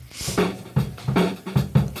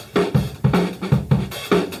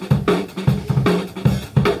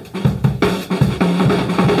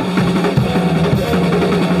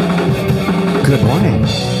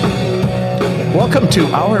to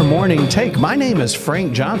Our Morning Take. My name is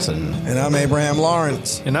Frank Johnson. And I'm Abraham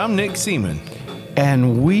Lawrence. And I'm Nick Seaman.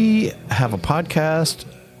 And we have a podcast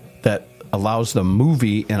that allows the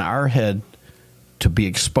movie in our head to be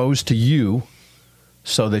exposed to you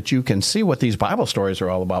so that you can see what these Bible stories are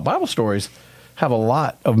all about. Bible stories have a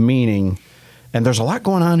lot of meaning, and there's a lot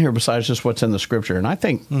going on here besides just what's in the Scripture. And I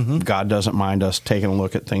think God doesn't mind us taking a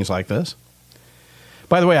look at things like this.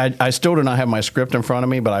 By the way, I still do not have my script in front of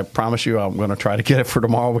me, but I promise you I'm going to try to get it for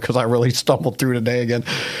tomorrow because I really stumbled through today again.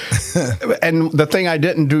 And the thing I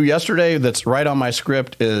didn't do yesterday that's right on my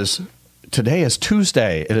script is today is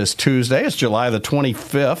Tuesday. It is Tuesday. It's July the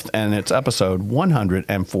 25th, and it's episode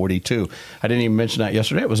 142. I didn't even mention that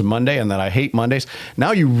yesterday. It was Monday, and that I hate Mondays.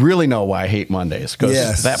 Now you really know why I hate Mondays,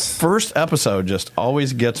 because that first episode just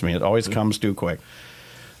always gets me. It always comes too quick.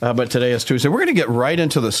 But today is Tuesday. We're going to get right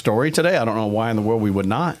into the story today. I don't know why in the world we would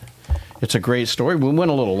not. It's a great story. We went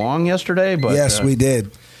a little long yesterday, but yes, we did.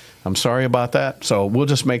 I'm sorry about that. So we'll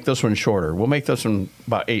just make this one shorter. We'll make this one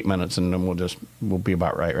about 8 minutes, and then we'll be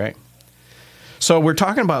about right? So we're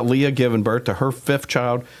talking about Leah giving birth to her fifth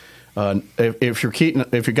child. If you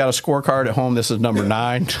got a scorecard at home, this is number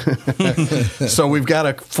 9. So we've got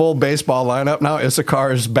a full baseball lineup now.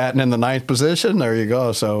 Issachar is batting in the 9th position. There you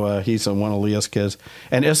go. So he's one of Leah's kids.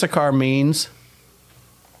 And Issachar means?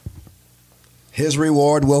 His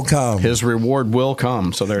reward will come. His reward will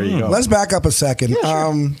come. So there you go. Let's back up a second.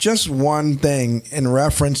 Yeah, sure. Just one thing in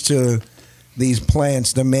reference to these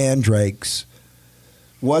plants, the mandrakes.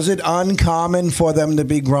 Was it uncommon for them to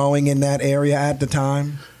be growing in that area at the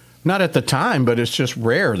time? Not at the time, but it's just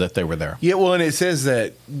rare that they were there. Yeah, well, and it says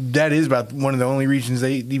that is about one of the only regions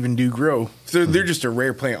they even do grow. So they're just a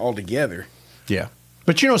rare plant altogether. Yeah.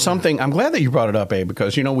 But you know something? I'm glad that you brought it up, Abe,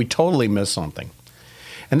 because, we totally missed something.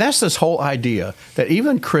 And that's this whole idea that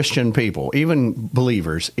even Christian people, even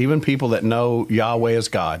believers, even people that know Yahweh is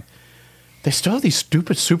God, they still have these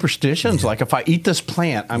stupid superstitions. Like, if I eat this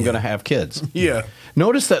plant, I'm going to have kids. Yeah.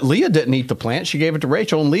 Notice that Leah didn't eat the plant. She gave it to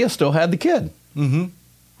Rachel, and Leah still had the kid. Mm-hmm.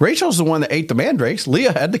 Rachel's the one that ate the mandrakes.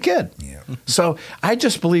 Leah had the kid. Yeah. So I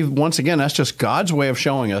just believe, once again, that's just God's way of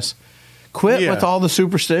showing us, quit with all the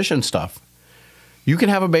superstition stuff. You can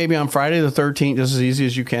have a baby on Friday the 13th just as easy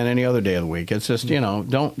as you can any other day of the week. It's just,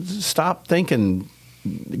 don't stop thinking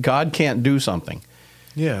God can't do something.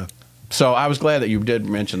 Yeah. So I was glad that you did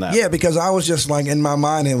mention that. Yeah, because I was just like, in my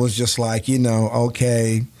mind, it was just like,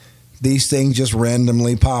 okay, these things just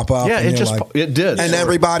randomly pop up. Yeah, it did. And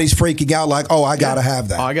everybody's freaking out like, oh, I got to have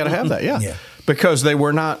that. Oh, I got to have that, yeah. Because they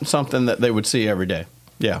were not something that they would see every day.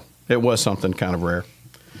 Yeah, it was something kind of rare.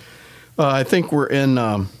 I think we're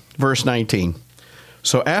in verse 19.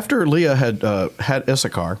 So after Leah had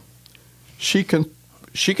Issachar, she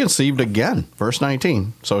conceived again, verse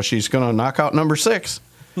 19. So she's going to knock out number 6.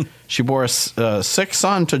 She bore a sixth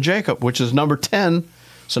son to Jacob, which is number 10.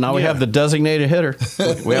 So now we have the designated hitter.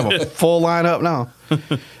 We have a full lineup now.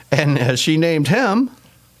 And she named him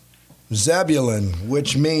Zebulun,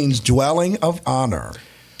 which means dwelling of honor.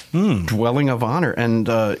 Dwelling of honor. And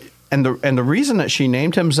the reason that she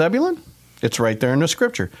named him Zebulun, it's right there in the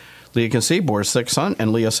scripture. Leah conceived, bore a sixth son,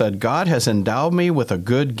 and Leah said, God has endowed me with a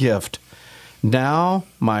good gift. Now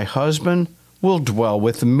my husband will dwell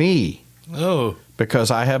with me. Oh. Because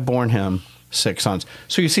I have borne him 6 sons.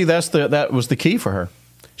 So you see, that was the key for her.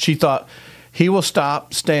 She thought, he will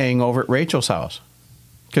stop staying over at Rachel's house.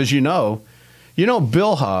 Because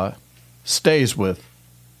Bilhah stays with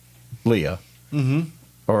Leah,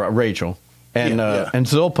 or Rachel, and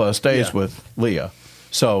Zilpah stays with Leah.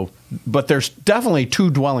 So, but there's definitely 2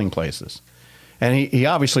 dwelling places. And he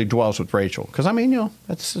obviously dwells with Rachel. Because,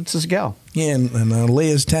 it's his gal. Yeah, and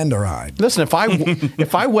Leah's tender-eyed. Listen,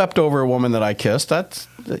 if I wept over a woman that I kissed, that's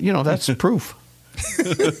proof.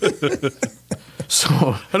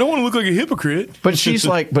 So I don't want to look like a hypocrite. But she's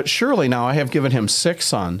like, but surely now I have given him 6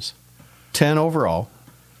 sons, 10 overall.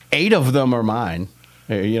 8 of them are mine,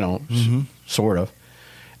 sort of.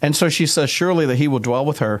 And so she says, surely that he will dwell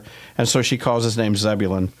with her. And so she calls his name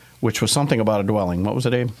Zebulun, which was something about a dwelling. What was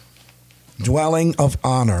it, Abe? Dwelling of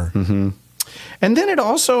honor. Mm-hmm. And then it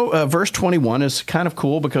also, verse 21 is kind of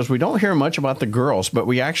cool because we don't hear much about the girls, but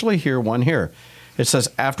we actually hear one here. It says,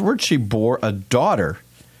 afterwards she bore a daughter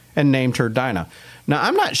and named her Dinah. Now,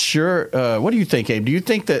 I'm not sure. What do you think, Abe? Do you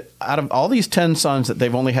think that out of all these 10 sons that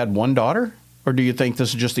they've only had one daughter? Or do you think this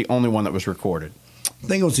is just the only one that was recorded? I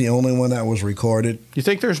think it was the only one that was recorded. You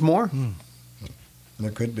think there's more?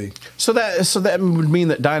 There could be. So that would mean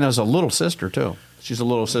that Dinah's a little sister, too. She's a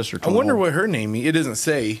little sister. I wonder what her name is. It doesn't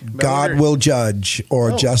say. God will judge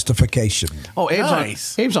or justification. Oh,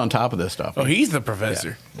 Abe's on top of this stuff. Oh, he's the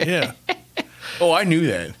professor. Yeah. Oh, I knew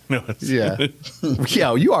that. No, it's- Yeah.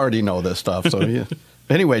 Yeah, you already know this stuff. So, yeah.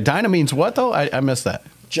 Anyway, Dinah means what, though? I missed that.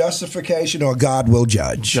 Justification or God will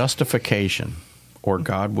judge. Justification or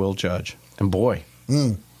God will judge. And boy.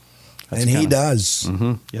 And he does.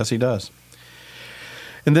 Mm-hmm. Yes, he does.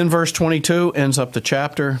 And then verse 22 ends up the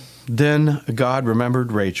chapter. Then God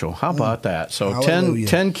remembered Rachel. How about that? So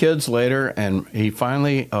 10 kids later, and he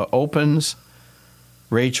finally opens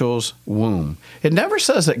Rachel's womb. It never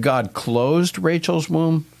says that God closed Rachel's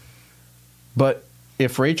womb, but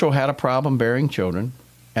if Rachel had a problem bearing children,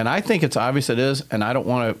 and I think it's obvious it is, and I don't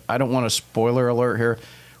want to spoiler alert here.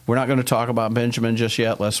 We're not going to talk about Benjamin just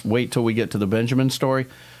yet. Let's wait till we get to the Benjamin story.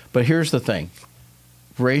 But here's the thing.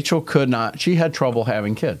 Rachel she had trouble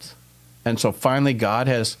having kids. And so finally God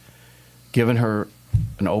has given her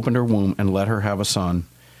and opened her womb and let her have a son.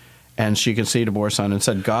 And she conceived a boy son and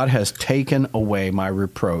said, God has taken away my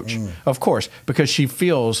reproach. Of course, because she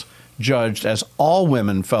feels judged as all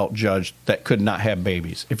women felt judged that could not have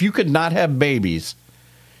babies. If you could not have babies,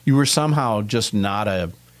 you were somehow just not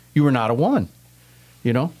a woman.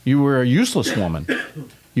 You know, you were a useless woman.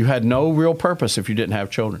 You had no real purpose if you didn't have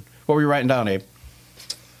children. What were you writing down, Abe?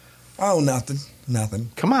 Oh, nothing.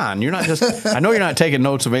 Come on, you're not just. I know you're not taking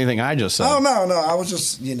notes of anything I just said. Oh, no. I was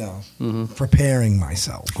just, preparing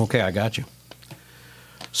myself. Okay, I got you.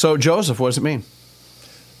 So, Joseph, what does it mean?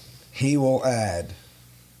 He will add.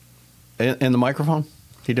 In the microphone?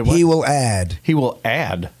 He did what? He will add. He will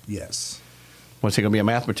add. Yes. What's he going to be, a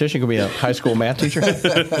mathematician? Going to be a high school math teacher?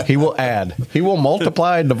 He will add. He will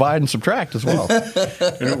multiply, divide, and subtract as well.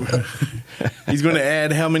 He's going to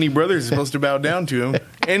add how many brothers are supposed to bow down to him,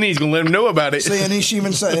 and he's going to let him know about it. See, and he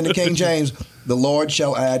even said in the King James, the Lord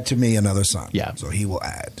shall add to me another son. Yeah. So he will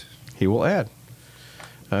add. He will add.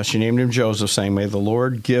 She named him Joseph, saying, may the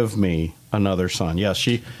Lord give me another son. Yes,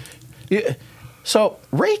 so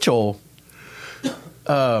Rachel,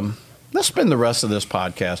 let's spend the rest of this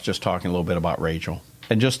podcast just talking a little bit about Rachel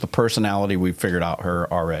and just the personality we've figured out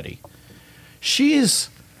her already.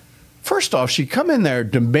 First off, she come in there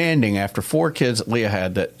demanding after 4 kids that Leah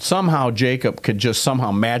had that somehow Jacob could just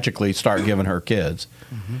somehow magically start giving her kids.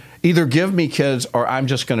 Mm-hmm. Either give me kids or I'm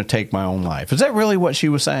just going to take my own life. Is that really what she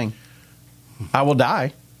was saying? I will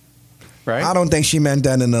die. Right? I don't think she meant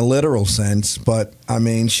that in a literal sense, but I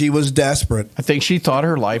mean, she was desperate. I think she thought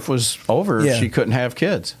her life was over if she couldn't have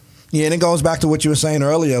kids. Yeah, and it goes back to what you were saying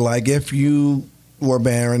earlier. Like, if you were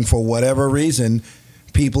barren for whatever reason,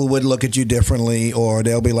 people would look at you differently, or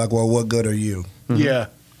they'll be like, well, what good are you? Mm-hmm. Yeah.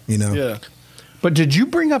 You know? Yeah. But did you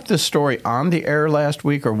bring up this story on the air last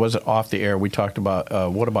week, or was it off the air? We talked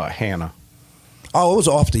about, what about Hannah? Oh, it was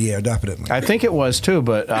off the air, definitely. I think it was too,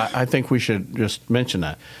 but I think we should just mention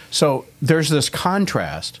that. So there's this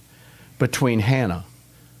contrast between Hannah,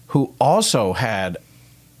 who also had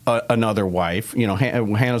another wife. You know,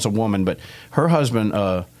 Hannah's a woman, but her husband,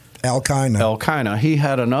 Elkanah, he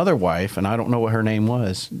had another wife, and I don't know what her name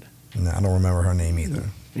was. No, I don't remember her name either.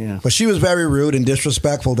 Yeah. But she was very rude and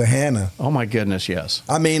disrespectful to Hannah. Oh my goodness, yes.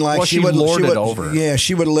 I mean, like, she would lord it over. Yeah,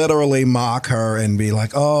 she would literally mock her and be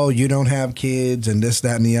like, "Oh, you don't have kids," and this,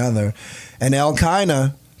 that, and the other. And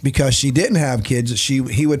Elkanah, because she didn't have kids,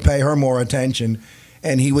 he would pay her more attention,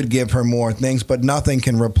 and he would give her more things. But nothing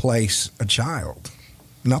can replace a child.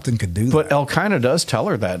 Nothing could do that. But Elkanah does tell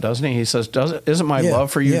her that, doesn't he? He says, "Isn't my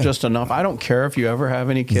love for you just enough? I don't care if you ever have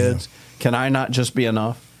any kids. Can I not just be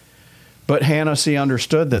enough?" But Hannah,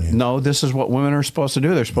 understood that, no, this is what women are supposed to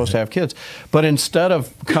do. They're supposed to have kids. But instead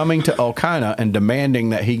of coming to Elkanah and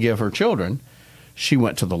demanding that he give her children, she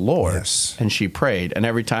went to the Lord and she prayed. And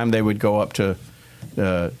every time they would go up to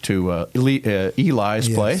Eli's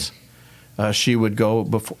place, she would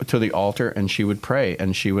go to the altar and she would pray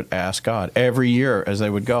and she would ask God every year as they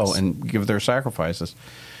would go and give their sacrifices.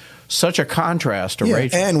 Such a contrast to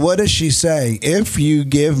Rachel. And what does she say? If you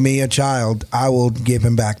give me a child, I will give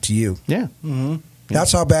him back to you. Yeah. Mm-hmm.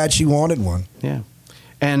 That's how bad she wanted one. Yeah.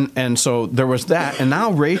 And so there was that. And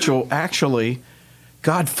now Rachel, actually,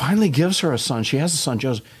 God finally gives her a son. She has a son,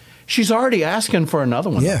 Joseph. She's already asking for another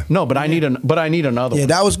one. Yeah. No, but I need another one. Yeah,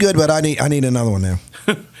 that was good, but I need another one now.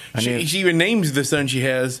 She even names the son she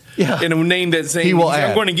has in a name that's saying,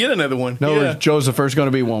 I'm going to get another one. No, Joseph, there's going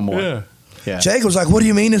to be one more. Yeah. Yeah. Jacob's like, what do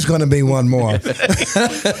you mean there's going to be one more?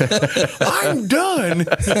 I'm done.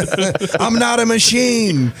 I'm not a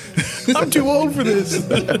machine. I'm too old for this.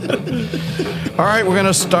 All right, we're going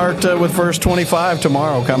to start with verse 25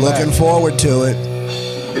 tomorrow. Looking forward to it.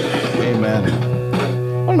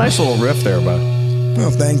 Amen. What a nice little riff there, bud. Oh,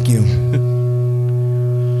 thank you.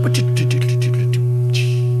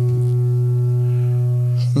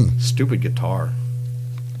 Stupid guitar.